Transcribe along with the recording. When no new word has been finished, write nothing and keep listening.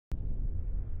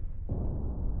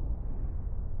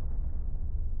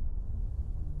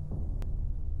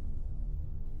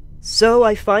So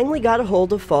I finally got a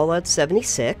hold of Fallout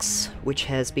 76, which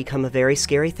has become a very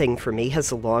scary thing for me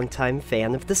as a longtime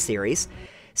fan of the series.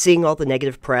 Seeing all the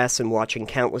negative press and watching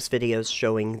countless videos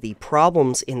showing the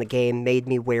problems in the game made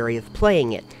me wary of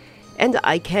playing it. And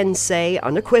I can say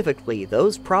unequivocally,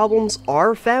 those problems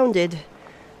are founded.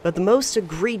 But the most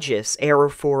egregious error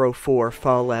 404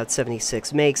 Fallout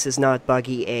 76 makes is not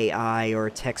buggy AI or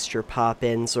texture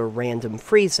pop-ins or random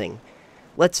freezing.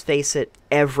 Let's face it,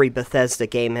 every Bethesda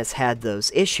game has had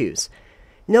those issues.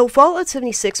 No, Fallout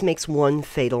 76 makes one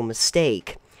fatal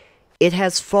mistake. It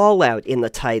has Fallout in the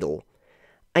title.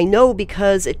 I know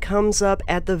because it comes up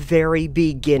at the very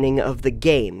beginning of the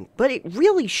game, but it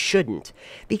really shouldn't,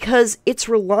 because its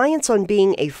reliance on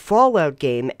being a Fallout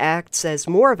game acts as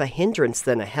more of a hindrance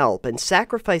than a help, and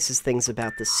sacrifices things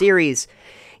about the series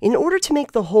in order to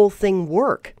make the whole thing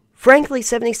work. Frankly,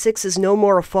 76 is no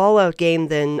more a Fallout game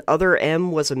than Other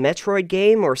M was a Metroid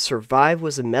game or Survive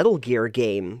was a Metal Gear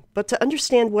game. But to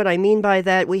understand what I mean by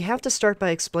that, we have to start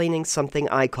by explaining something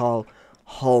I call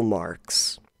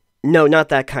hallmarks. No, not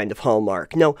that kind of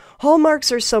hallmark. No,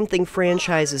 hallmarks are something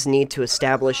franchises need to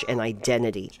establish an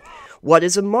identity. What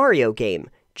is a Mario game?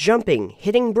 Jumping,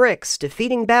 hitting bricks,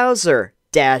 defeating Bowser,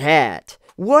 Dat Hat.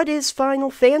 What is Final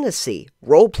Fantasy?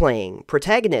 Role-playing,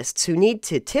 protagonists who need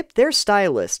to tip their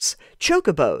stylists,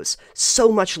 chocobos,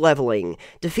 so much leveling,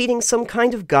 defeating some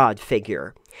kind of god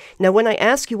figure. Now when I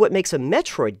ask you what makes a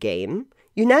Metroid game,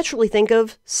 you naturally think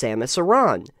of Samus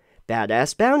Aran,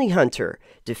 badass bounty hunter,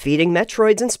 defeating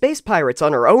Metroids and space pirates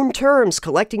on her own terms,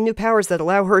 collecting new powers that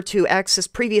allow her to access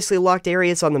previously locked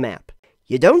areas on the map.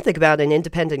 You don't think about an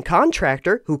independent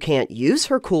contractor who can't use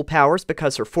her cool powers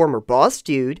because her former boss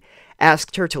dude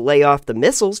asked her to lay off the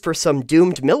missiles for some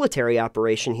doomed military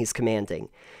operation he's commanding.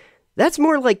 That's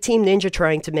more like Team Ninja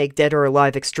trying to make Dead or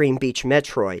Alive Extreme Beach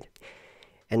Metroid.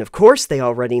 And of course they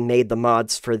already made the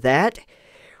mods for that.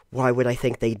 Why would I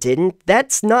think they didn't?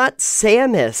 That's not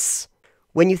Samus!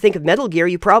 When you think of Metal Gear,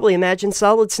 you probably imagine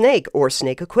Solid Snake, or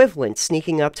Snake equivalent,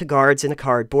 sneaking up to guards in a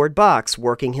cardboard box,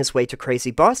 working his way to crazy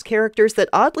boss characters that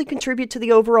oddly contribute to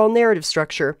the overall narrative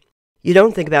structure. You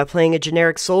don't think about playing a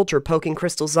generic soldier poking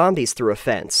crystal zombies through a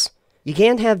fence. You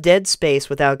can't have Dead Space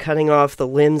without cutting off the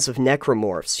limbs of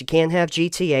necromorphs. You can't have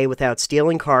GTA without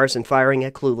stealing cars and firing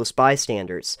at clueless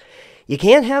bystanders. You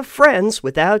can't have Friends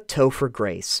without Topher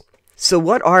Grace. So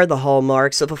what are the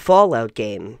hallmarks of a Fallout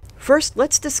game? First,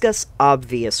 let's discuss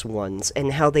obvious ones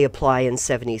and how they apply in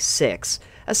 76.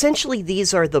 Essentially,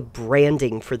 these are the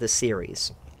branding for the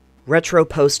series. Retro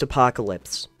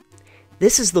post-apocalypse.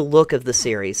 This is the look of the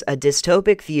series, a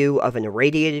dystopic view of an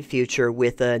irradiated future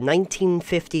with a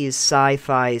 1950s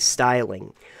sci-fi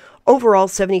styling. Overall,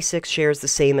 76 shares the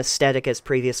same aesthetic as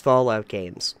previous Fallout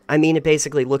games. I mean, it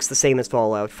basically looks the same as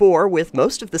Fallout 4, with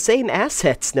most of the same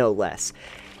assets, no less.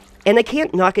 And I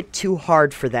can't knock it too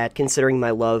hard for that, considering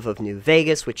my love of New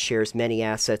Vegas, which shares many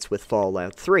assets with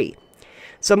Fallout 3.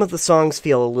 Some of the songs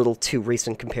feel a little too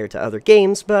recent compared to other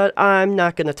games, but I'm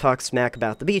not going to talk smack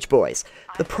about the Beach Boys.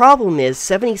 The problem is,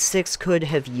 76 could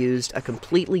have used a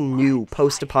completely new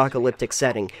post-apocalyptic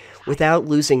setting without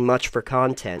losing much for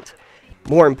content.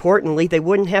 More importantly, they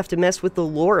wouldn't have to mess with the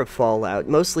lore of Fallout,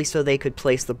 mostly so they could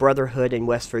place the Brotherhood in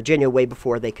West Virginia way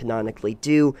before they canonically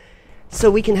do,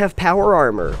 so we can have power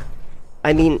armor.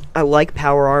 I mean, I like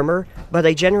power armor, but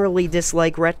I generally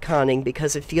dislike retconning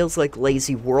because it feels like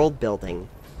lazy world building.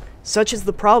 Such is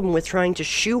the problem with trying to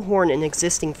shoehorn an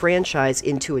existing franchise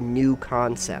into a new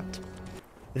concept.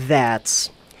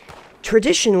 VATS.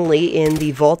 Traditionally, in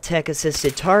the Vault-Tec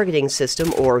Assisted Targeting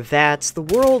System, or VATS, the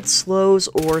world slows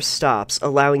or stops,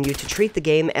 allowing you to treat the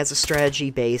game as a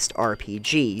strategy-based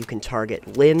RPG. You can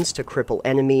target limbs to cripple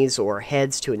enemies or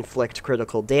heads to inflict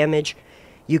critical damage.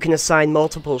 You can assign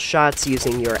multiple shots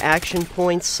using your action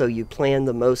points, so you plan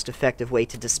the most effective way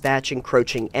to dispatch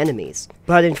encroaching enemies.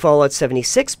 But in Fallout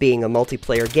 76 being a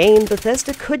multiplayer game,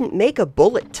 Bethesda couldn't make a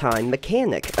bullet time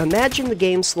mechanic. Imagine the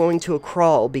game slowing to a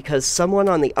crawl because someone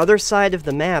on the other side of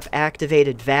the map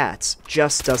activated VATS.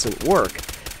 Just doesn't work.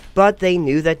 But they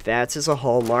knew that VATS is a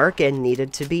hallmark and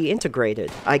needed to be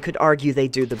integrated. I could argue they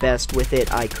do the best with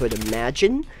it I could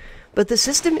imagine. But the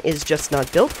system is just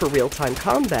not built for real-time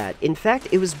combat. In fact,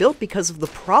 it was built because of the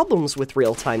problems with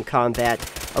real-time combat,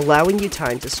 allowing you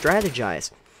time to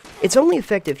strategize. It's only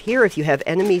effective here if you have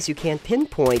enemies you can't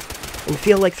pinpoint and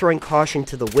feel like throwing caution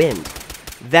to the wind.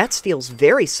 VATS feels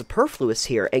very superfluous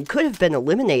here and could have been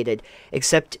eliminated,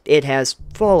 except it has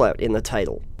Fallout in the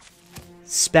title.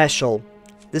 Special.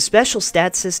 The special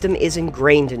stat system is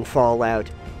ingrained in Fallout.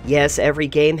 Yes, every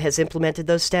game has implemented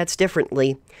those stats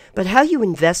differently, but how you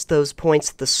invest those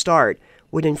points at the start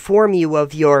would inform you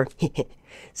of your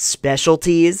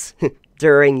specialties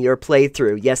during your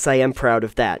playthrough. Yes, I am proud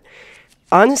of that.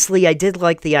 Honestly, I did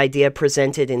like the idea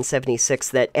presented in 76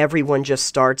 that everyone just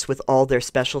starts with all their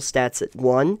special stats at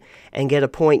 1 and get a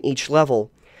point each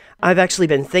level. I've actually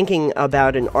been thinking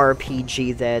about an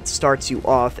RPG that starts you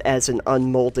off as an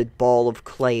unmolded ball of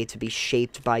clay to be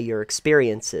shaped by your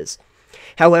experiences.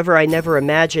 However, I never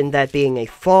imagined that being a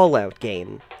Fallout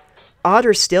game.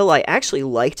 Odder still, I actually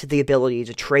liked the ability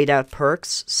to trade out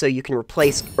perks so you can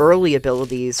replace early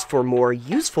abilities for more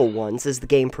useful ones as the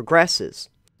game progresses.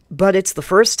 But it's the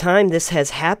first time this has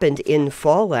happened in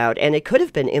Fallout, and it could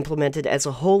have been implemented as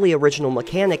a wholly original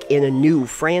mechanic in a new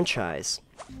franchise.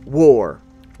 War.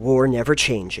 War never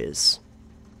changes.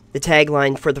 The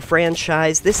tagline for the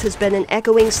franchise, this has been an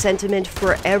echoing sentiment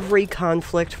for every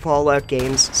conflict Fallout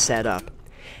game's set up.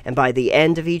 And by the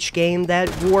end of each game,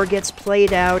 that war gets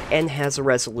played out and has a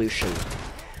resolution.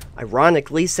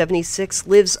 Ironically, 76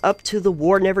 lives up to the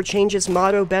War Never Changes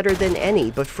motto better than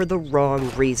any, but for the wrong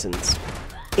reasons.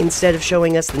 Instead of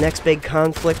showing us the next big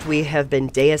conflict we have been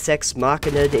Deus Ex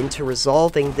Machina'd into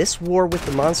resolving, this war with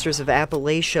the monsters of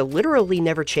Appalachia literally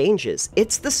never changes.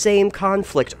 It's the same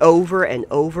conflict over and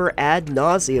over ad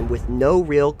nauseum with no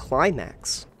real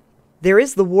climax. There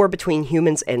is the war between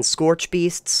humans and scorch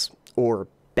beasts, or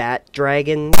bat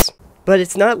dragons. But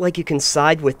it's not like you can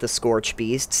side with the Scorch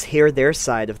Beasts, hear their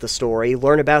side of the story,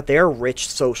 learn about their rich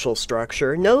social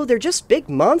structure. No, they're just big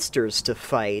monsters to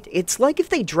fight. It's like if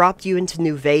they dropped you into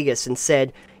New Vegas and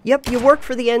said, "Yep, you work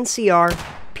for the NCR,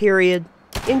 period.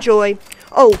 Enjoy.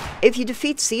 Oh, if you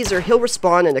defeat Caesar, he'll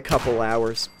respawn in a couple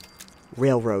hours."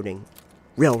 Railroading.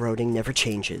 Railroading never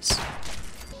changes.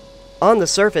 On the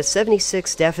surface,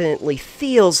 76 definitely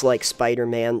feels like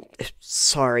Spider-Man.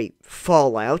 Sorry,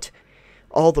 Fallout.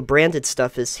 All the branded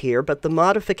stuff is here, but the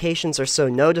modifications are so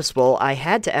noticeable, I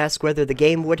had to ask whether the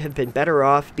game would have been better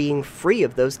off being free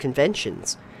of those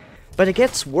conventions. But it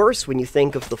gets worse when you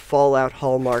think of the Fallout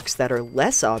hallmarks that are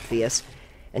less obvious,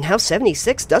 and how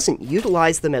 76 doesn't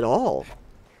utilize them at all.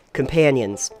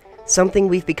 Companions. Something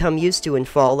we've become used to in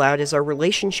Fallout is our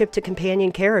relationship to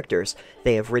companion characters.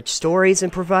 They have rich stories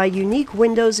and provide unique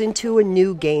windows into a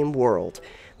new game world.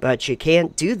 But you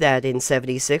can't do that in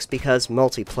 76 because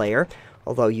multiplayer.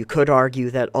 Although you could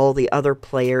argue that all the other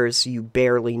players you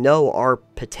barely know are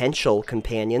potential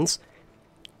companions.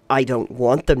 I don't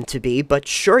want them to be, but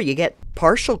sure, you get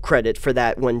partial credit for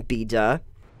that one, B-duh.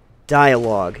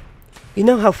 Dialogue. You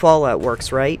know how Fallout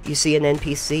works, right? You see an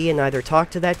NPC and either talk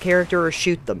to that character or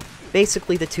shoot them.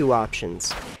 Basically the two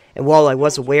options. And while I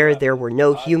was aware there were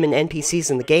no human NPCs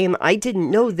in the game, I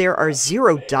didn't know there are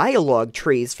 0 dialogue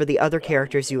trees for the other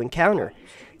characters you encounter.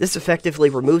 This effectively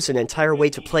removes an entire way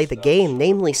to play the game,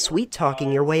 namely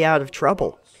sweet-talking your way out of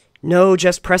trouble. No,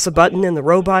 just press a button and the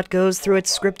robot goes through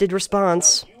its scripted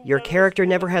response. Your character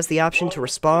never has the option to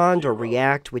respond or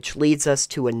react, which leads us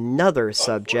to another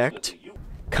subject.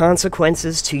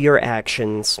 Consequences to your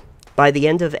actions. By the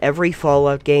end of every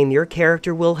Fallout game, your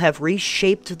character will have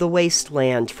reshaped the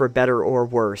wasteland for better or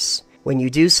worse. When you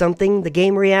do something, the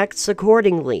game reacts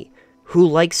accordingly. Who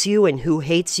likes you and who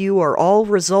hates you are all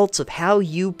results of how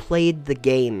you played the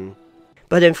game.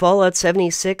 But in Fallout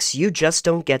 76, you just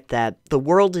don't get that. The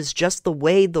world is just the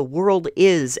way the world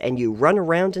is, and you run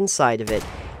around inside of it.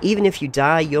 Even if you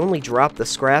die, you only drop the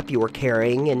scrap you were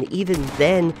carrying, and even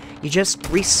then, you just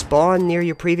respawn near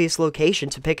your previous location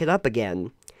to pick it up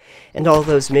again. And all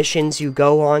those missions you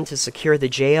go on to secure the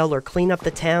jail or clean up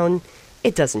the town,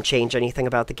 it doesn't change anything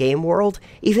about the game world.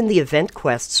 Even the event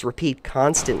quests repeat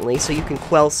constantly, so you can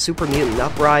quell super mutant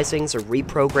uprisings or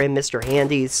reprogram Mr.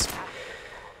 Handy's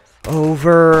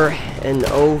over and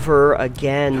over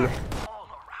again.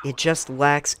 It just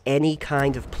lacks any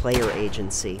kind of player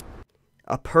agency.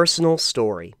 A personal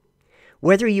story.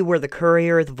 Whether you were the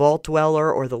courier, the vault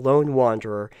dweller, or the lone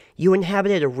wanderer, you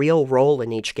inhabited a real role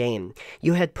in each game.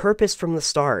 You had purpose from the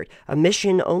start, a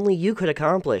mission only you could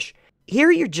accomplish.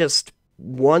 Here you're just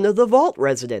one of the vault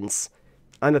residents.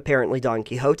 I'm apparently Don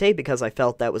Quixote because I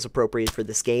felt that was appropriate for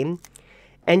this game.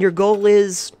 And your goal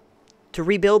is to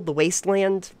rebuild the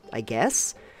wasteland, I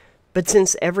guess? But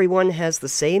since everyone has the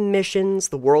same missions,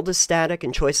 the world is static,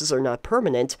 and choices are not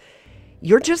permanent,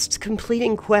 you're just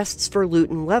completing quests for loot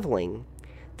and leveling.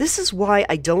 This is why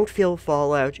I don't feel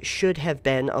Fallout should have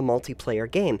been a multiplayer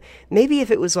game. Maybe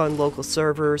if it was on local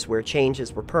servers where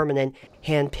changes were permanent,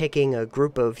 handpicking a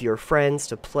group of your friends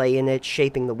to play in it,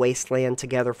 shaping the wasteland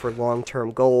together for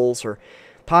long-term goals, or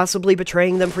possibly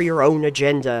betraying them for your own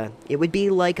agenda. It would be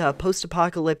like a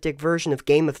post-apocalyptic version of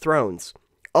Game of Thrones,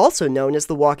 also known as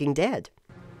The Walking Dead.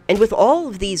 And with all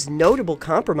of these notable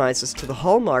compromises to the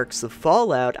hallmarks of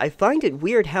Fallout, I find it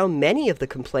weird how many of the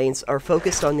complaints are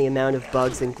focused on the amount of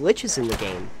bugs and glitches in the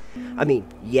game. I mean,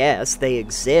 yes, they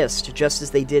exist, just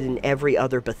as they did in every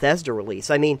other Bethesda release.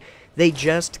 I mean, they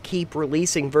just keep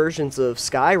releasing versions of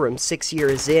Skyrim 6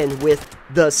 years in with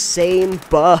the same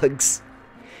bugs.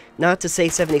 Not to say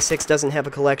 76 doesn't have a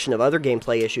collection of other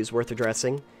gameplay issues worth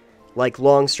addressing, like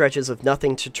long stretches of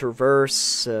nothing to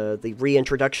traverse, the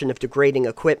reintroduction of degrading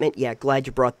equipment. Yeah, glad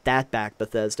you brought that back,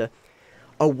 Bethesda.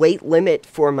 A weight limit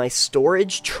for my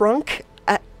storage trunk?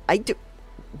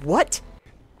 What?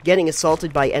 Getting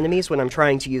assaulted by enemies when I'm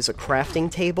trying to use a crafting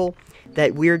table?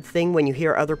 That weird thing when you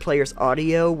hear other players'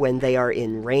 audio when they are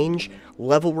in range?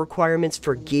 Level requirements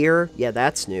for gear? Yeah,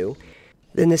 that's new.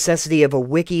 The necessity of a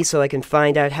wiki so I can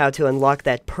find out how to unlock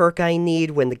that perk I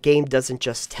need when the game doesn't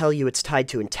just tell you it's tied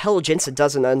to intelligence, it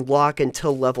doesn't unlock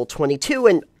until level 22,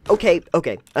 and okay,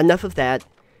 enough of that.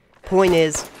 Point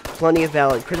is, plenty of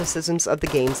valid criticisms of the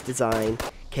game's design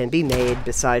can be made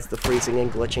besides the freezing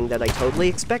and glitching that I totally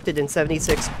expected in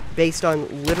 76 based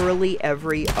on literally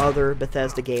every other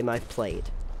Bethesda game I've played.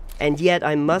 And yet,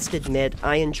 I must admit,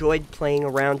 I enjoyed playing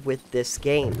around with this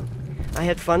game. I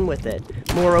had fun with it.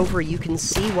 Moreover, you can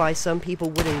see why some people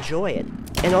would enjoy it.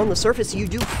 And on the surface, you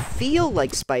do feel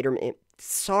like Spider-Man.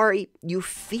 Sorry, you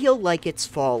feel like it's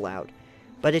Fallout.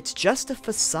 But it's just a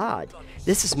facade.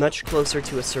 This is much closer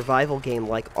to a survival game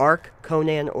like Ark,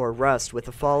 Conan, or Rust with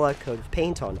a Fallout coat of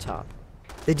paint on top.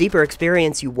 The deeper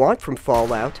experience you want from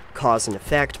Fallout, cause and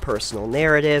effect, personal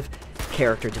narrative,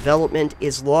 character development,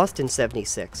 is lost in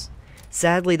 76.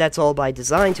 Sadly, that's all by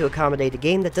design to accommodate a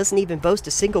game that doesn't even boast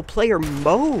a single-player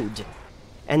mode.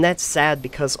 And that's sad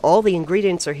because all the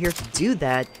ingredients are here to do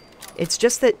that, it's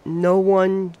just that no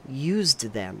one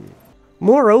used them.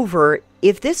 Moreover,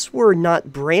 if this were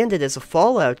not branded as a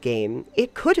Fallout game,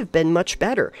 it could have been much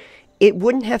better. It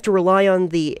wouldn't have to rely on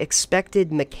the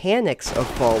expected mechanics of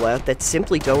Fallout that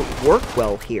simply don't work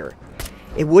well here.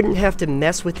 It wouldn't have to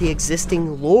mess with the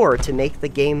existing lore to make the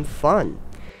game fun.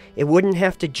 It wouldn't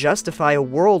have to justify a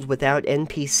world without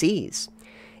NPCs.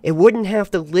 It wouldn't have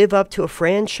to live up to a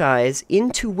franchise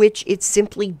into which it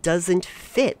simply doesn't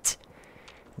fit.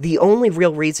 The only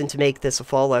real reason to make this a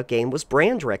Fallout game was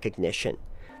brand recognition.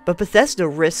 But Bethesda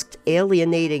risked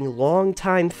alienating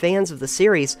longtime fans of the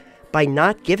series by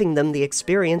not giving them the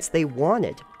experience they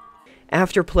wanted.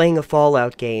 After playing a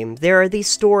Fallout game, there are these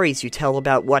stories you tell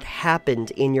about what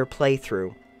happened in your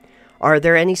playthrough. Are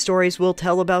there any stories we'll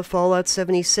tell about Fallout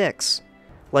 76?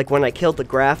 Like when I killed the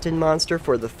Grafton monster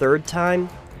for the 3rd time?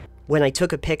 When I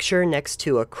took a picture next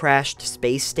to a crashed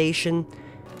space station?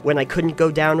 When I couldn't go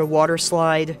down a water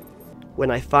slide? When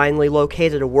I finally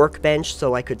located a workbench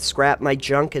so I could scrap my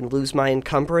junk and lose my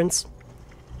encumbrance?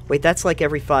 Wait, that's like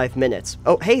every 5 minutes.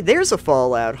 Oh, hey, there's a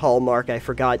Fallout hallmark I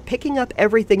forgot. Picking up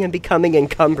everything and becoming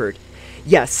encumbered.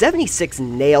 Yeah, 76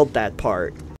 nailed that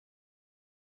part.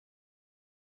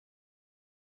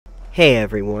 Hey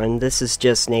everyone, this is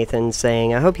just Nathan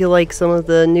saying, I hope you like some of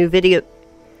the new video...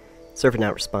 Server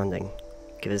not responding.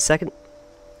 Give it a second.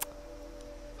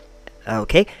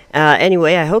 Okay,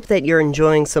 anyway, I hope that you're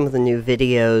enjoying some of the new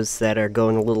videos that are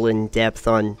going a little in-depth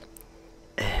on...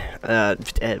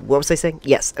 what was I saying?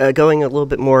 Yes, going a little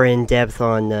bit more in-depth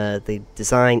on the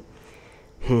design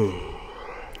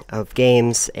of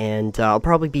games, and I'll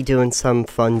probably be doing some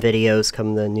fun videos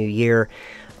come the new year.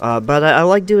 But I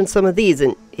like doing some of these,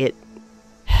 and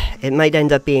it might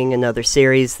end up being another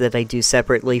series that I do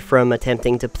separately from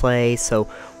attempting to play, so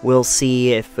we'll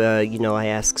see if, you know, I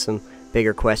ask some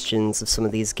bigger questions of some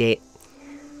of these games.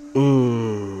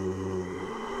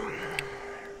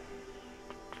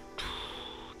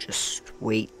 Just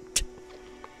wait.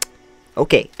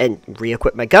 Okay, and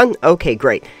re-equip my gun? Okay,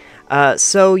 great.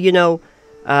 So, you know,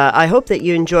 I hope that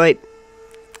you enjoy...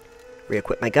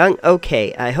 Re-equip my gun?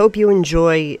 Okay, I hope you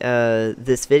enjoy,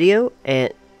 this video,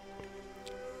 and...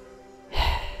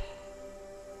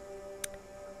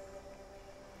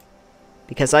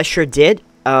 Because I sure did.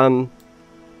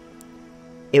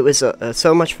 It was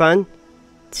so much fun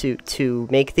to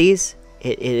make these.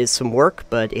 It is some work,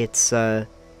 but it's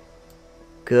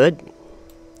good.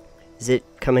 Is it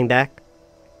coming back?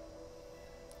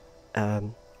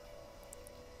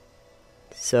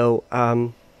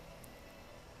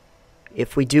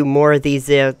 If we do more of these,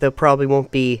 there probably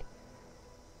won't be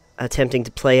attempting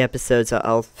to play episodes.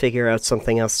 I'll figure out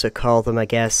something else to call them, I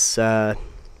guess.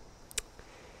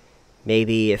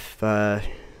 Maybe if the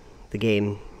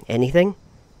game... Anything?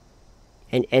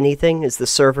 And anything? Is the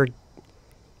server...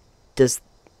 Does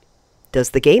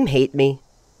the game hate me?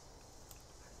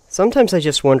 Sometimes I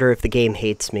just wonder if the game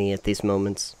hates me at these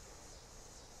moments.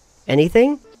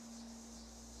 Anything?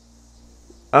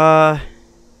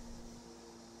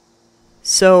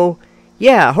 So,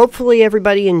 yeah, hopefully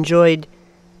everybody enjoyed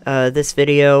this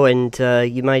video, and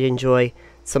you might enjoy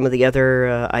some of the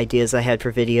other ideas I had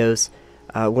for videos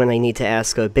when I need to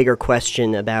ask a bigger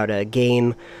question about a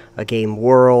game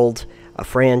world, a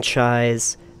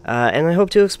franchise, and I hope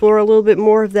to explore a little bit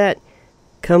more of that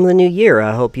come the new year.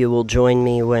 I hope you will join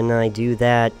me when I do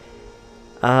that.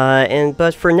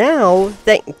 But for now,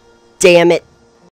 damn it.